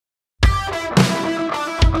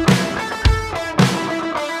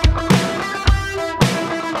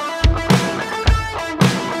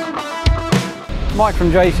Mike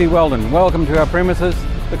from Cee Welding. Welcome to our premises,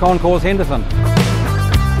 the Concourse Henderson.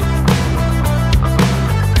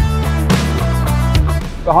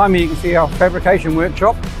 Behind me you can see our fabrication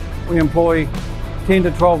workshop. We employ 10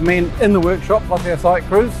 to 12 men in the workshop plus our site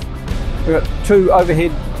crews. We've got 2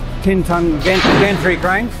 overhead 10-tonne gantry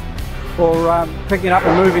cranes for picking up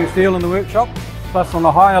and moving steel in the workshop. Plus on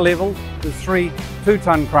a higher level there's 3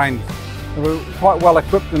 2-tonne cranes. So we're quite well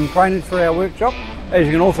equipped in craneage for our workshop. As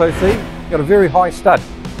you can also see, we've got a very high stud.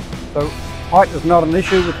 So height is not an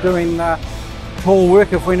issue with doing tall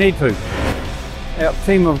work if we need to. Our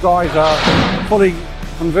team of guys are fully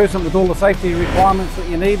conversant with all the safety requirements that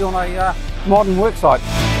you need on a modern work site.